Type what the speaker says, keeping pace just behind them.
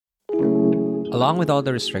Along with all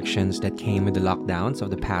the restrictions that came with the lockdowns of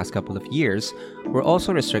the past couple of years, were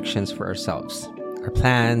also restrictions for ourselves, our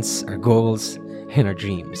plans, our goals, and our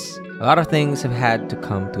dreams. A lot of things have had to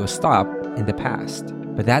come to a stop in the past,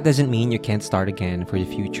 but that doesn't mean you can't start again for the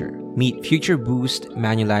future. Meet Future Boost,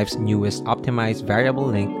 Manulife's newest optimized variable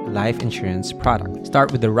link life insurance product.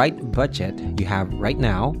 Start with the right budget you have right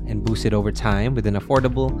now and boost it over time with an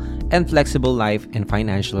affordable and flexible life and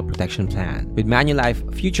financial protection plan. With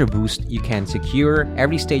Manulife Future Boost, you can secure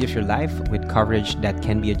every stage of your life with coverage that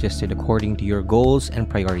can be adjusted according to your goals and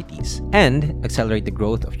priorities, and accelerate the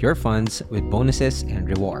growth of your funds with bonuses and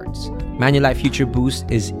rewards. Manulife Future Boost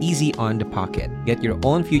is easy on the pocket. Get your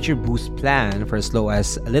own Future Boost plan for as low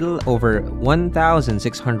as a little over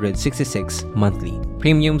 $1,666 monthly.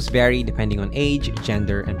 Premiums vary depending on age,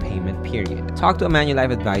 gender, and payment period. Talk to a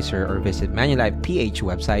Manulife advisor or visit Manulife PH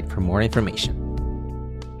website for more information.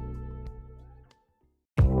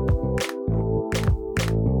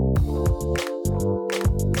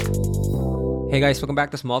 Hey guys, welcome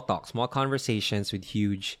back to Small Talk, small conversations with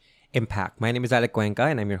huge impact. My name is Alec Cuenca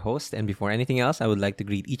and I'm your host. And before anything else, I would like to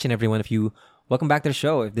greet each and every one of you. Welcome back to the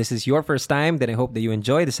show. If this is your first time, then I hope that you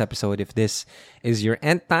enjoy this episode. If this is your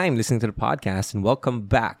nth time listening to the podcast, and welcome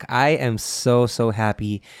back. I am so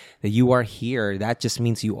happy that you are here. That just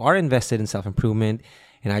means you are invested in self-improvement.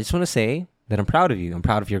 And I just want to say that I'm proud of you. I'm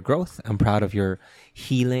proud of your growth. I'm proud of your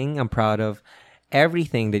healing. I'm proud of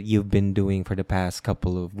everything that you've been doing for the past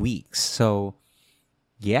couple of weeks. So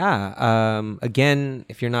again,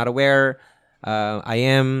 if you're not aware, I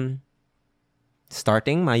am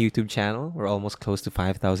starting my YouTube channel. We're almost close to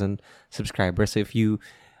 5,000 subscribers. So if you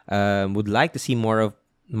would like to see more of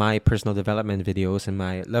my personal development videos and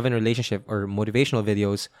my love and relationship or motivational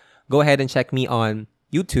videos, go ahead and check me on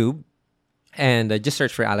YouTube and just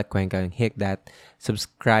search for Alec Cuenca and hit that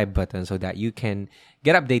subscribe button so that you can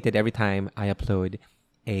get updated every time I upload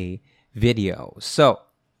a video. So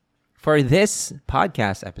for this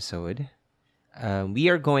podcast episode, we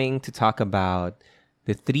are going to talk about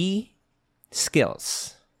the 3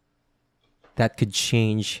 skills that could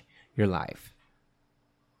change your life.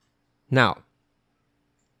 Now,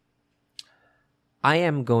 I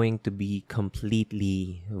am going to be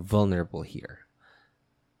completely vulnerable here.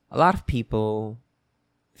 A lot of people,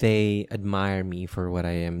 they admire me for what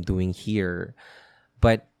I am doing here,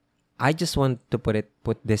 but I just want to put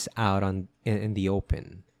this out in the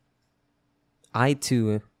open. I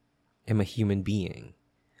too am a human being.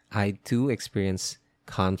 I too experience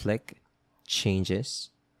conflict, changes,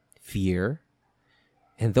 fear,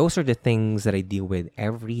 and those are the things that I deal with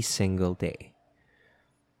every single day.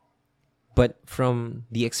 But from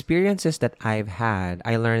the experiences that I've had,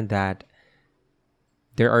 I learned that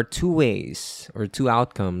there are 2 ways or 2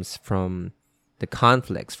 outcomes from the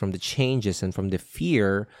conflicts, from the changes, and from the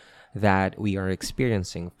fear that we are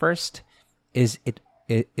experiencing. First is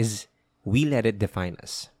we let it define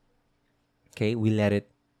us. Okay, we let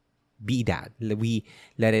it be that. We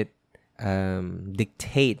let it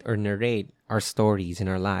dictate or narrate our stories in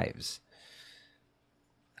our lives.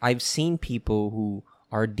 I've seen people who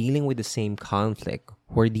are dealing with the same conflict,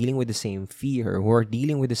 who are dealing with the same fear, who are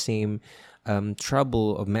dealing with the same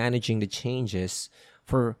trouble of managing the changes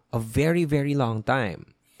for a very, very long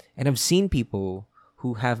time. And I've seen people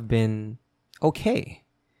who have been okay,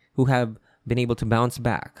 who have been able to bounce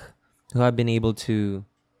back, who have been able to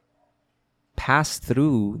pass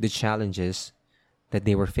through the challenges that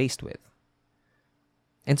they were faced with.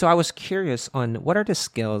 And so I was curious on what are the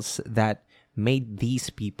skills that made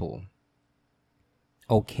these people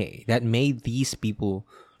okay, that made these people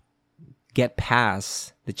get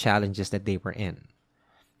past the challenges that they were in.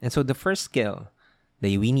 And so the first skill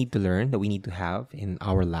that we need to learn, that we need to have in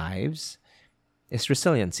our lives is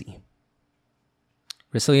resiliency.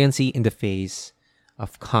 Resiliency in the face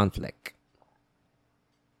of conflict.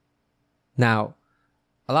 Now,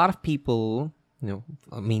 a lot of people,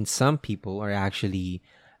 some people are actually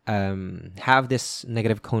have this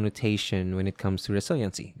negative connotation when it comes to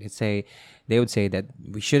resiliency. They would say that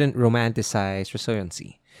we shouldn't romanticize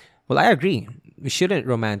resiliency. Well, I agree. We shouldn't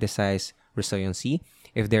romanticize resiliency.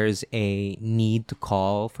 If there's a need to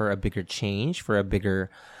call for a bigger change, for a bigger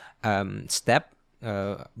step,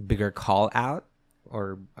 bigger call out,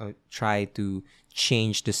 or try to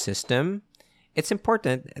change the system, it's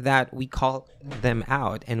important that we call them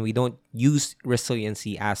out and we don't use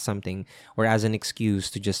resiliency as something or as an excuse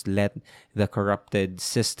to just let the corrupted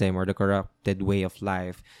system or the corrupted way of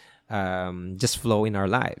life just flow in our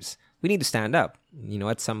lives. We need to stand up,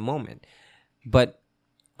 at some moment. But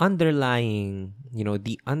the underlying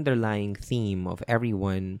theme of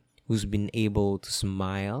everyone who's been able to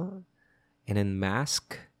smile and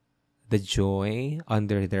unmask the joy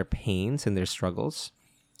under their pains and their struggles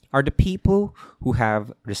are the people who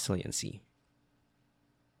have resiliency.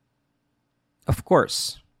 Of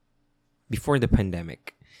course, before the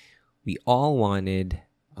pandemic, we all wanted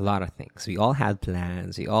a lot of things. We all had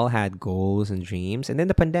plans, we all had goals and dreams, and then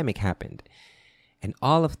the pandemic happened. And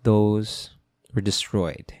all of those were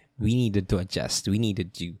destroyed. We needed to adjust. We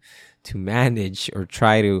needed to manage or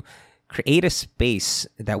try to create a space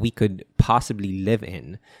that we could possibly live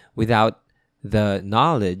in without the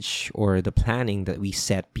knowledge or the planning that we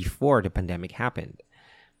set before the pandemic happened.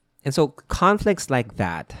 And so conflicts like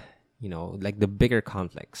that, like the bigger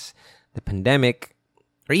conflicts, the pandemic,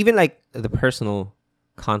 or even like the personal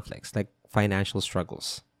conflicts, like financial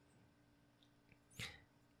struggles.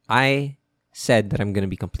 I said that I'm going to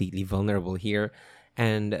be completely vulnerable here.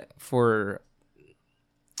 And for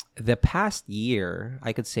the past year,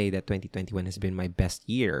 I could say that 2021 has been my best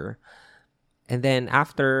year. And then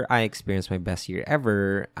after I experienced my best year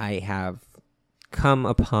ever, I have come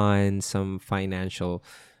upon some financial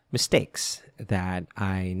mistakes that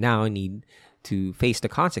I now need to face the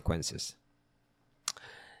consequences.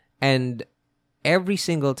 And every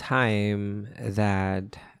single time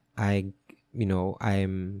that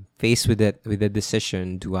I'm faced with the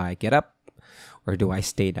decision, do I get up or do I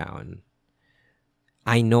stay down?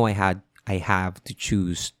 I know I have to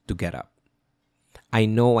choose to get up. I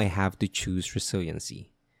know I have to choose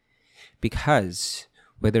resiliency. Because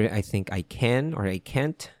whether I think I can or I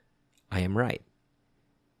can't, I am right.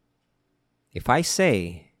 If I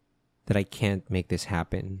say that I can't make this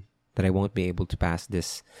happen, that I won't be able to pass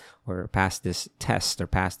this test or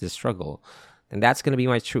pass this struggle, then that's going to be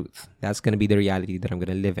my truth. That's going to be the reality that I'm going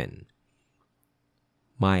to live in.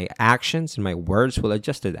 My actions and my words will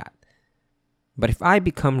adjust to that. But if I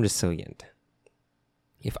become resilient,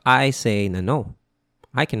 if I say, no,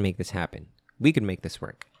 I can make this happen. We can make this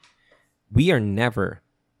work. We are never,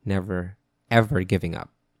 ever giving up.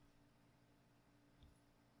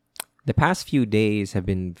 The past few days have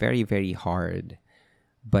been very, very hard,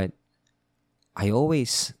 but I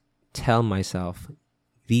always tell myself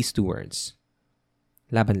these two words: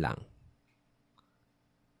 laban lang.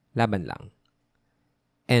 Laban lang.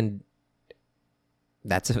 And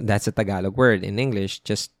that's a Tagalog word. In English,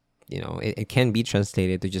 just, it can be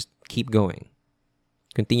translated to just keep going.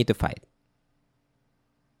 Continue to fight.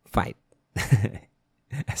 Fight.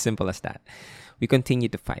 As simple as that. We continue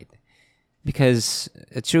to fight. Because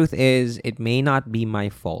the truth is, it may not be my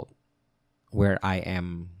fault where I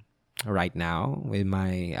am right now with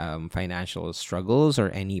my financial struggles or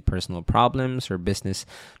any personal problems or business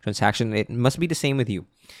transaction. It must be the same with you.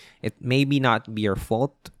 It may not be your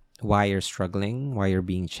fault why you're struggling, why you're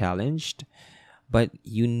being challenged, but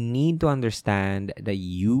you need to understand that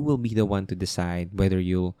you will be the one to decide whether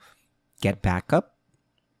you'll get back up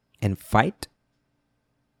and fight,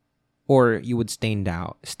 or you would stay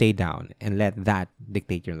down and let that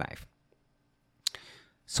dictate your life.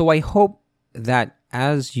 So I hope that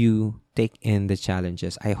as you take in the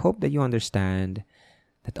challenges, I hope that you understand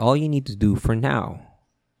that all you need to do for now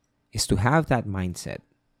is to have that mindset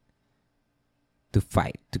to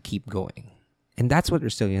fight, to keep going. And that's what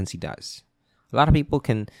resiliency does. A lot of people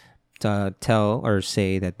can tell or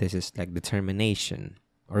say that this is like determination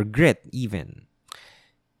or grit even.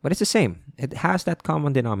 But it's the same. It has that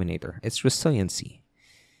common denominator. It's resiliency.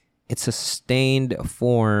 It's a sustained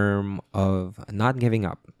form of not giving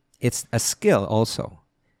up. It's a skill also.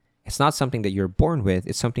 It's not something that you're born with.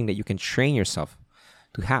 It's something that you can train yourself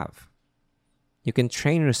to have. You can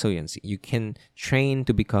train resiliency. You can train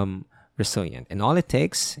to become resilient. And all it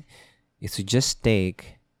takes is to just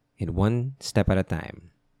take it one step at a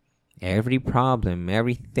time. Every problem,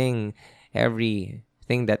 everything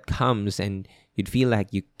that comes and you'd feel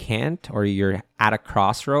like you can't, or you're at a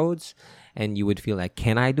crossroads and you would feel like,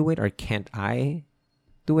 can I do it or can't I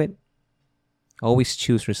do it? Always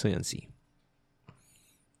choose resiliency.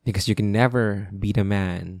 Because you can never beat a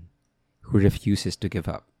man who refuses to give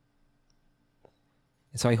up.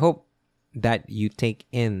 So I hope that you take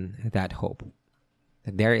in that hope,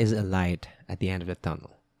 that there is a light at the end of the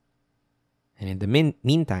tunnel. And in the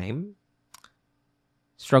meantime,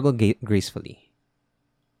 struggle gracefully.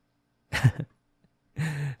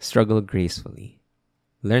 Struggle gracefully.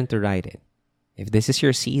 Learn to ride it. If this is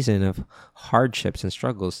your season of hardships and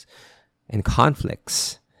struggles and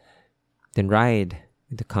conflicts, then ride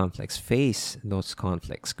the conflicts. Face those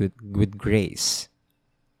conflicts with grace.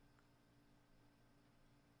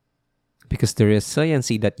 Because the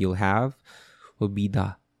resiliency that you'll have will be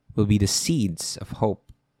the seeds of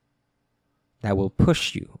hope that will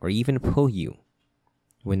push you or even pull you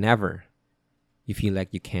whenever you feel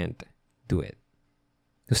like you can't do it.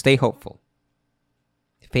 So stay hopeful.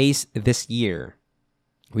 Face this year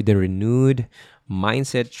with a renewed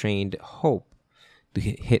mindset, trained hope to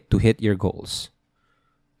hit your goals,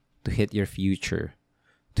 to hit your future,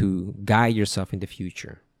 to guide yourself in the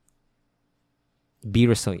future. Be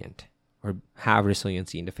resilient, or have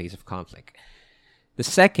resiliency in the face of conflict. The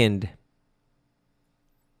second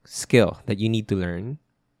skill that you need to learn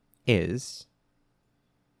is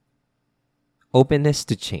openness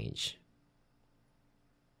to change.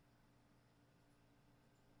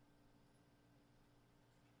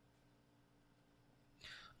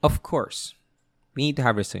 Of course, we need to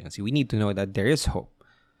have resiliency. We need to know that there is hope,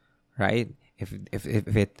 right?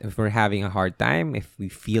 If we're having a hard time, if we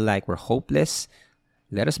feel like we're hopeless,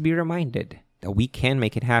 let us be reminded that we can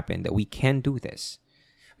make it happen, that we can do this.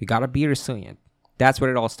 We gotta be resilient. That's where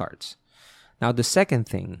it all starts. Now, the second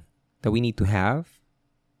thing that we need to have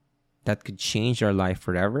that could change our life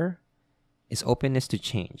forever is openness to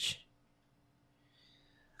change.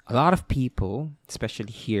 A lot of people,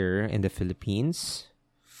 especially here in the Philippines,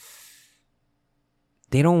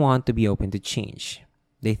 they don't want to be open to change.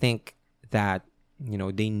 They think that,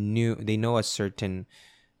 they know a certain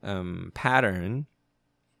pattern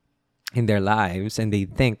in their lives, and they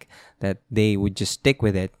think that they would just stick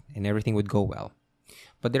with it and everything would go well.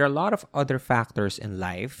 But there are a lot of other factors in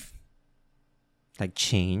life, like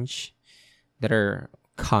change, that are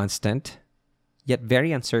constant, yet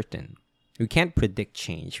very uncertain. We can't predict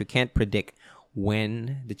change. We can't predict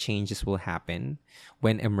when the changes will happen,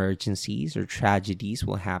 when emergencies or tragedies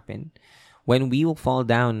will happen, when we will fall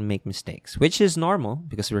down and make mistakes, which is normal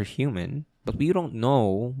because we're human, but we won't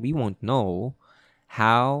know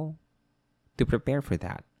how to prepare for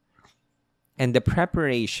that. And the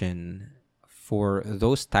preparation for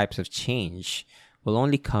those types of change will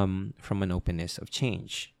only come from an openness of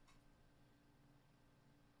change.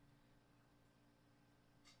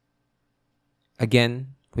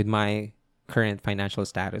 Again, with my current financial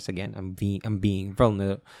status, again, I'm being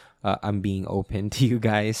vulnerable. I'm being open to you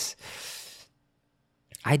guys.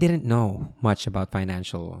 I didn't know much about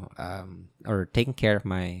financial or taking care of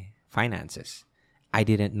my finances. I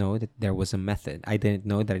didn't know that there was a method. I didn't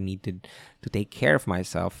know that I needed to take care of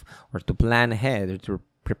myself or to plan ahead or to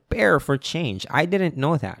prepare for change. I didn't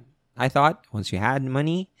know that. I thought once you had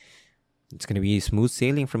money, it's going to be smooth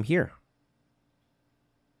sailing from here.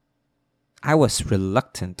 I was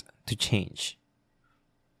reluctant to change.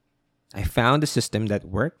 I found a system that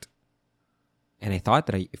worked, and I thought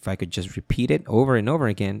that if I could just repeat it over and over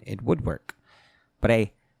again, it would work. But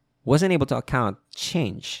I wasn't able to account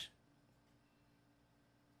change.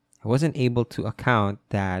 I wasn't able to account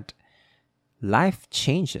that life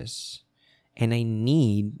changes, and I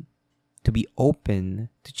need to be open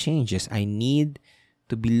to changes. I need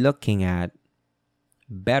to be looking at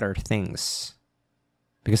better things,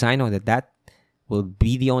 because I know that will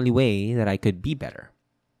be the only way that I could be better.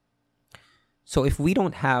 So if we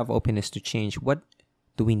don't have openness to change, what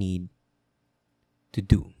do we need to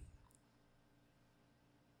do?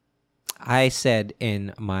 I said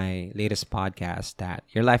in my latest podcast that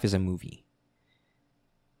your life is a movie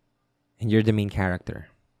and you're the main character.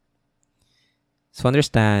 So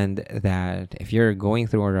understand that if you're going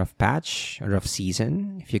through a rough patch, a rough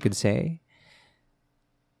season, if you could say,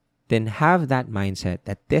 then have that mindset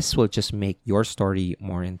that this will just make your story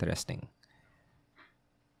more interesting.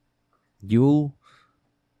 You'll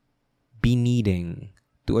be needing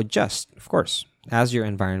to adjust, of course, as your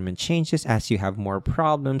environment changes, as you have more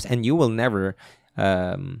problems, and you will never,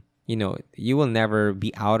 you will never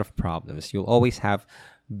be out of problems. You'll always have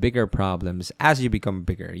bigger problems as you become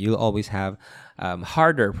bigger. You'll always have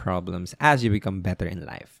harder problems as you become better in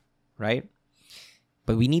life, right?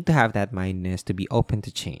 But we need to have that mindedness to be open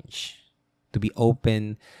to change, to be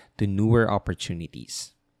open to newer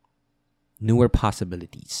opportunities, newer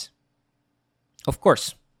possibilities. Of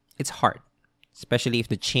course, it's hard, especially if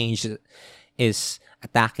the change is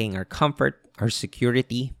attacking our comfort, our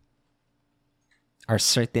security, our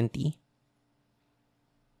certainty.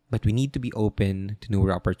 But we need to be open to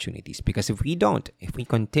newer opportunities, because if we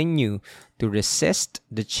continue to resist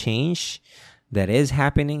the change that is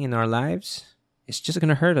happening in our lives, it's just going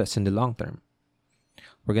to hurt us in the long term.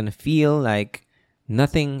 We're going to feel like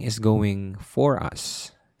nothing is going for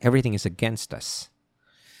us. Everything is against us.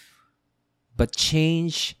 But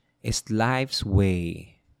change is life's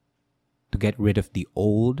way to get rid of the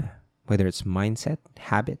old, whether it's mindset,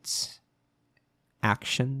 habits,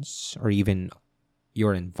 actions, or even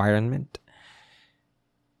your environment.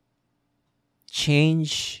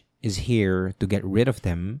 Change is here to get rid of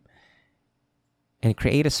them and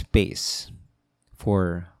create a space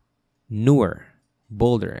for newer,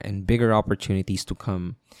 bolder and bigger opportunities to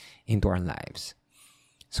come into our lives.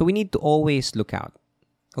 So we need to always look out.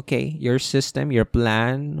 Okay, your system, your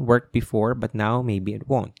plan worked before, but now maybe it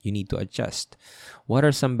won't. You need to adjust. What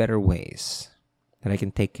are some better ways that I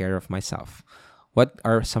can take care of myself? What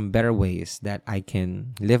are some better ways that I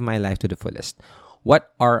can live my life to the fullest?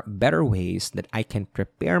 What are better ways that I can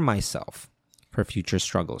prepare myself for future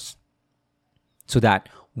struggles? So that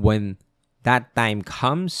when that time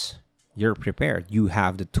comes, you're prepared. You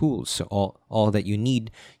have the tools. So all that you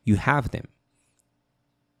need, you have them.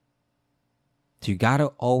 So you gotta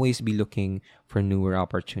always be looking for newer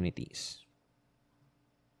opportunities.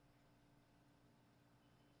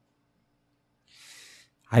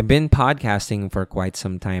 I've been podcasting for quite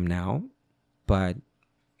some time now, but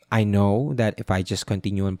I know that if I just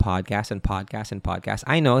continue on podcast and podcast and podcast,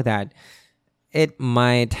 I know that it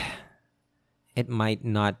might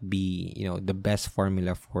not be, the best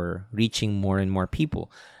formula for reaching more and more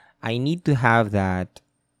people. I need to have that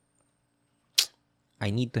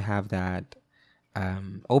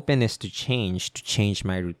openness to change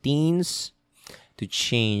my routines, to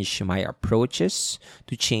change my approaches,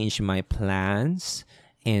 to change my plans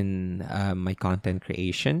in my content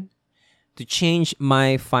creation, to change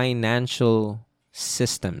my financial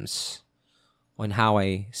systems on how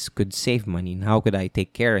I could save money and how could I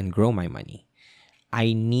take care and grow my money.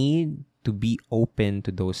 I need to be open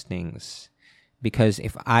to those things, because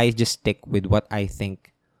if I just stick with what I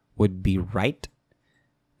think would be right,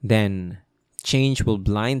 then change will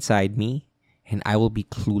blindside me and I will be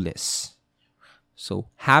clueless. So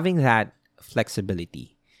having that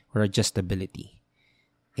flexibility or adjustability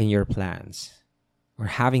in your plans, or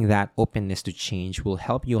having that openness to change, will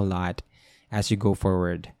help you a lot as you go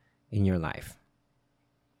forward in your life.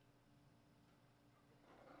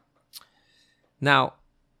 Now,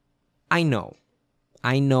 I know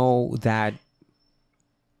that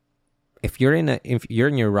if you're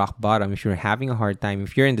in your rock bottom, if you're having a hard time,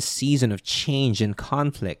 if you're in the season of change and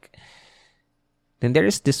conflict, then there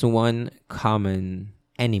is this one common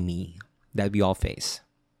enemy that we all face.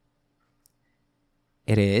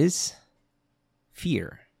 It is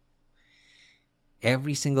fear.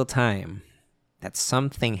 Every single time that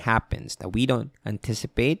something happens that we don't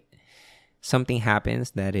anticipate, something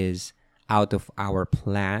happens that is out of our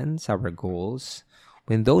plans, our goals,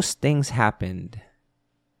 when those things happen,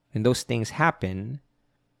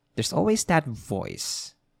 there's always that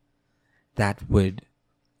voice that would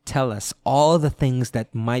tell us all the things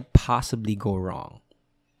that might possibly go wrong.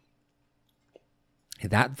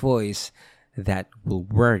 That voice that will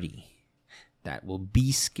worry, that will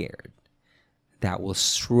be scared, that will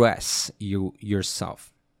stress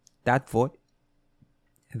yourself. That voice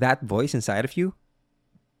inside of you,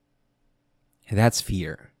 that's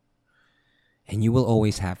fear. And you will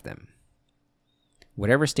always have them.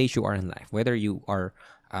 Whatever stage you are in life, whether you are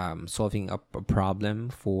solving a problem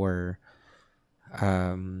for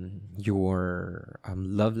your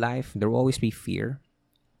love life, there will always be fear.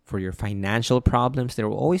 For your financial problems, there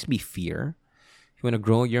will always be fear. If you want to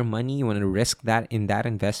grow your money, you want to risk that in that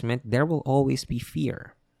investment, there will always be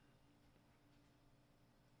fear.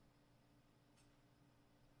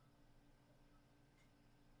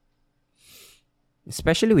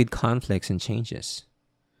 Especially with conflicts and changes.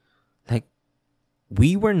 Like,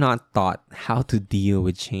 we were not taught how to deal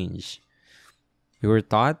with change. We were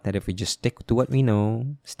taught that if we just stick to what we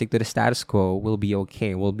know, stick to the status quo, we'll be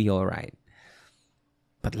okay, we'll be all right.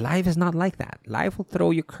 But life is not like that. Life will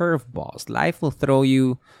throw you curveballs. Life will throw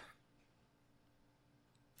you,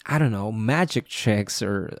 magic tricks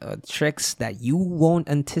or tricks that you won't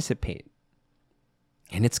anticipate.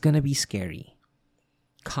 And it's going to be scary.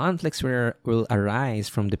 Conflicts will arise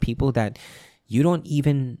from the people that you don't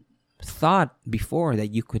even thought before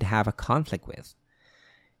that you could have a conflict with.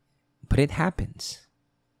 But it happens.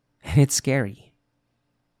 And it's scary.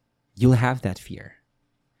 You'll have that fear.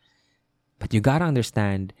 But you gotta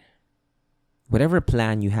understand, whatever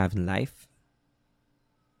plan you have in life,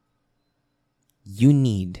 you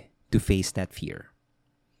need to face that fear.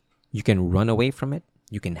 You can run away from it.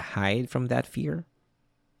 You can hide from that fear.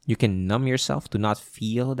 You can numb yourself to not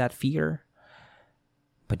feel that fear.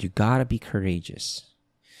 But you gotta be courageous.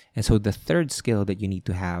 And so the third skill that you need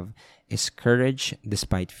to have is courage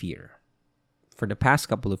despite fear. For the past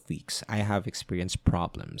couple of weeks, I have experienced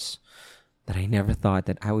problems that I never thought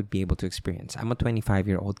that I would be able to experience. I'm a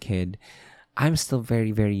 25-year-old kid. I'm still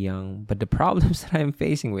very, very young, but the problems that I'm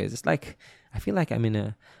facing with, it's like I feel like I'm in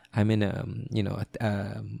a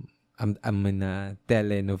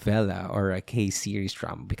telenovela or a K-series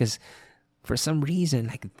drama, because for some reason,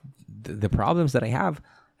 like the problems that I have,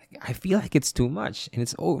 like, I feel like it's too much, and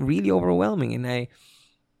it's really overwhelming, and I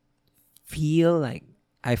feel like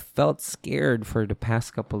I felt scared for the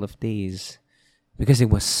past couple of days because it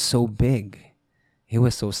was so big. It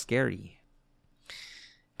was so scary.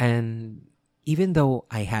 And even though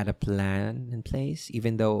I had a plan in place,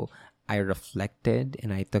 even though I reflected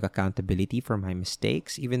and I took accountability for my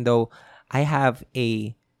mistakes, even though I have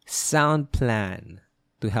a sound plan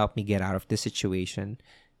to help me get out of this situation,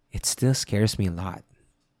 it still scares me a lot.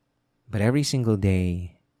 But every single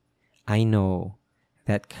day, I know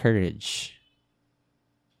that courage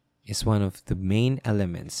is one of the main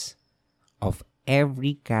elements of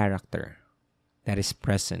every character that is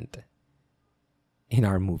present in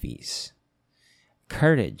our movies.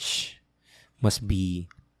 Courage must be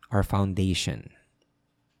our foundation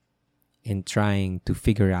in trying to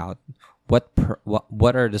figure out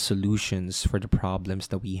what are the solutions for the problems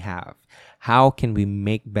that we have. How can we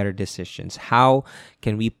make better decisions? How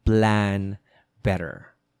can we plan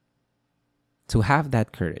better? To have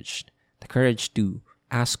that courage, the courage to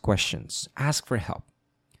ask questions, ask for help,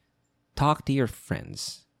 talk to your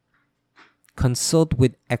friends, consult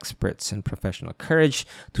with experts and professionals, courage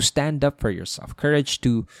to stand up for yourself, courage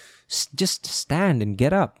to just stand and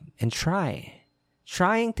get up and try.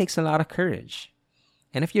 Trying takes a lot of courage.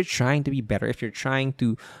 And if you're trying to be better, if you're trying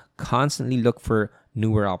to constantly look for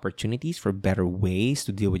newer opportunities, for better ways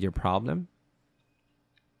to deal with your problem,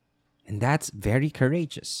 and that's very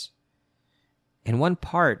courageous. And one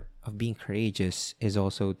part of being courageous is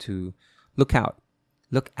also to look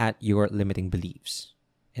at your limiting beliefs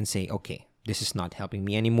and say, okay, this is not helping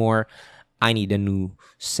me anymore. I need a new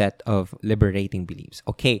set of liberating beliefs.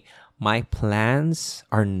 Okay, my plans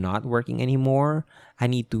are not working anymore. I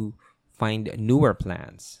need to find newer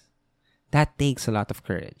plans. That takes a lot of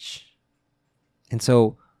courage. And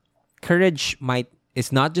so courage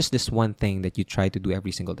it's not just this one thing that you try to do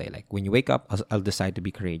every single day. Like when you wake up, I'll decide to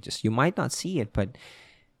be courageous. You might not see it, but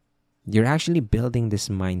you're actually building this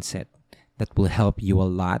mindset that will help you a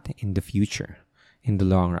lot in the future, in the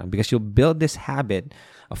long run, because you'll build this habit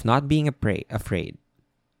of not being afraid.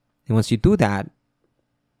 And once you do that,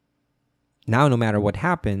 now no matter what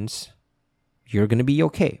happens, you're going to be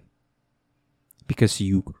okay. Because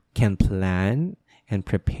you can plan and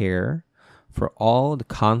prepare for all the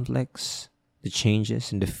conflicts, the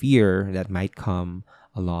changes, and the fear that might come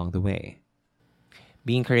along the way.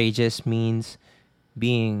 Being courageous means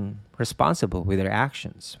being responsible with their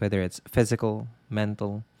actions, whether it's physical,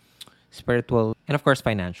 mental, spiritual, and of course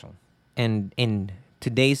financial. And in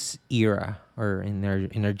today's era, or in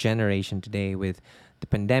our generation today, with the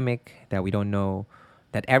pandemic that we don't know,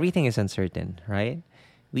 that everything is uncertain, right?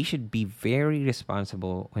 We should be very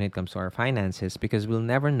responsible when it comes to our finances because we'll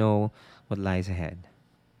never know what lies ahead.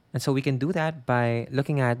 And so we can do that by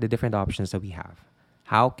looking at the different options that we have.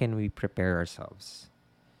 How can we prepare ourselves?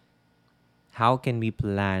 How can we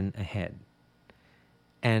plan ahead?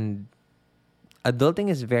 And adulting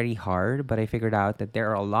is very hard, but I figured out that there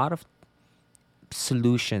are a lot of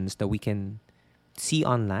solutions that we can see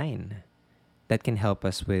online that can help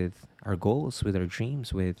us with our goals, with our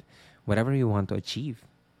dreams, with whatever we want to achieve.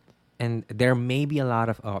 And there may be a lot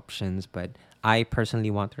of options, but I personally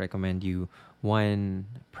want to recommend you one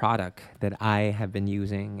product that I have been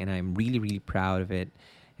using, and I'm really, really proud of it.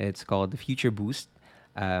 It's called the Future Boost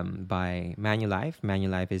by Manulife.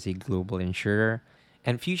 Manulife is a global insurer,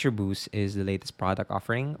 and Future Boost is the latest product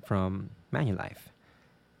offering from Manulife.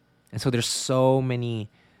 And so there's so many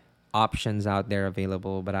options out there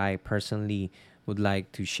available, but I personally would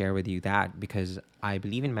like to share with you that because I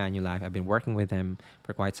believe in Manulife. I've been working with them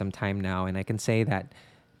for quite some time now, and I can say that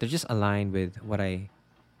they're just aligned with what I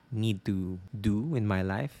need to do in my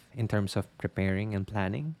life in terms of preparing and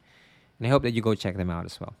planning. And I hope that you go check them out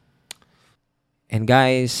as well. And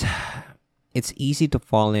guys, it's easy to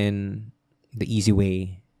fall in the easy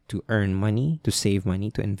way to earn money, to save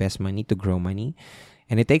money, to invest money, to grow money.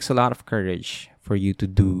 And it takes a lot of courage for you to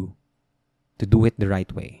do it the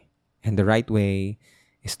right way. And the right way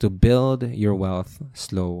is to build your wealth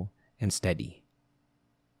slow and steady.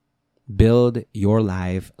 Build your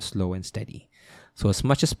life slow and steady. So as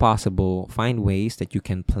much as possible, find ways that you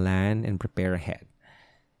can plan and prepare ahead.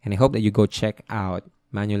 And I hope that you go check out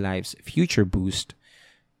Manulife's Future Boost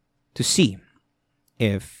to see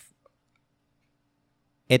if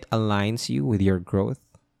it aligns you with your growth,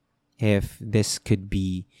 if this could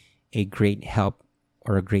be a great help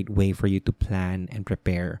or a great way for you to plan and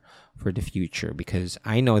prepare for the future. Because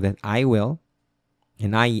I know that I will,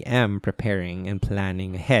 and I am preparing and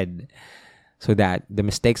planning ahead so that the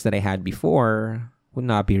mistakes that I had before would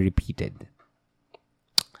not be repeated.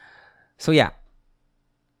 So yeah,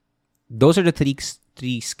 those are the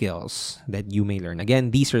 3 skills that you may learn.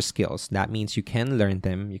 Again, these are skills. That means you can learn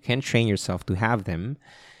them. You can train yourself to have them.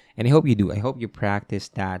 And I hope you do. I hope you practice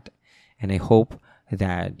that. And I hope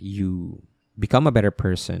that you become a better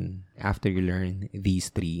person after you learn these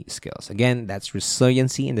 3 skills. Again, that's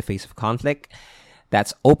resiliency in the face of conflict.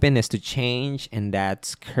 That's openness to change. And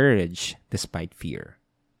that's courage despite fear.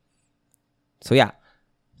 So yeah.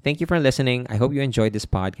 Thank you for listening. I hope you enjoyed this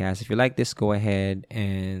podcast. If you like this, go ahead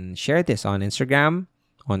and share this on Instagram,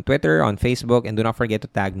 on Twitter, on Facebook, and do not forget to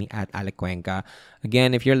tag me at Alec Cuenca.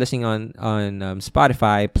 Again, if you're listening on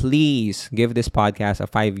Spotify, please give this podcast a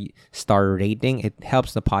 5-star rating. It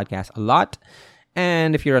helps the podcast a lot.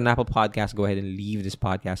 And if you're on Apple Podcasts, go ahead and leave this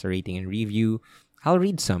podcast a rating and review. I'll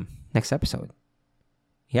read some next episode.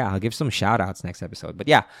 Yeah, I'll give some shout outs next episode. But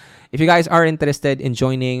yeah, if you guys are interested in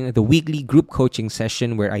joining the weekly group coaching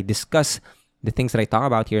session where I discuss the things that I talk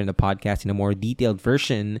about here in the podcast in a more detailed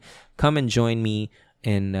version, come and join me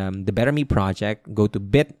in the Better Me Project. Go to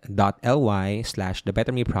bit.ly/the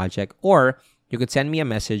Better Me Project, or you could send me a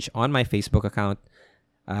message on my Facebook account,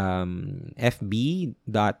 fb.me/Alec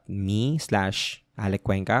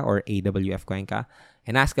Cuenca or AWF Cuenca,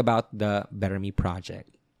 and ask about the Better Me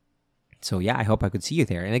Project. So yeah, I hope I could see you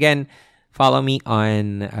there. And again, follow me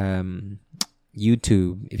on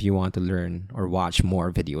YouTube if you want to learn or watch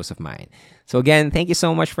more videos of mine. So again, thank you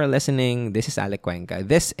so much for listening. This is Alec Cuenca.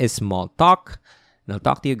 This is Small Talk. And I'll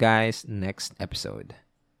talk to you guys next episode.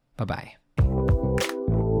 Bye-bye.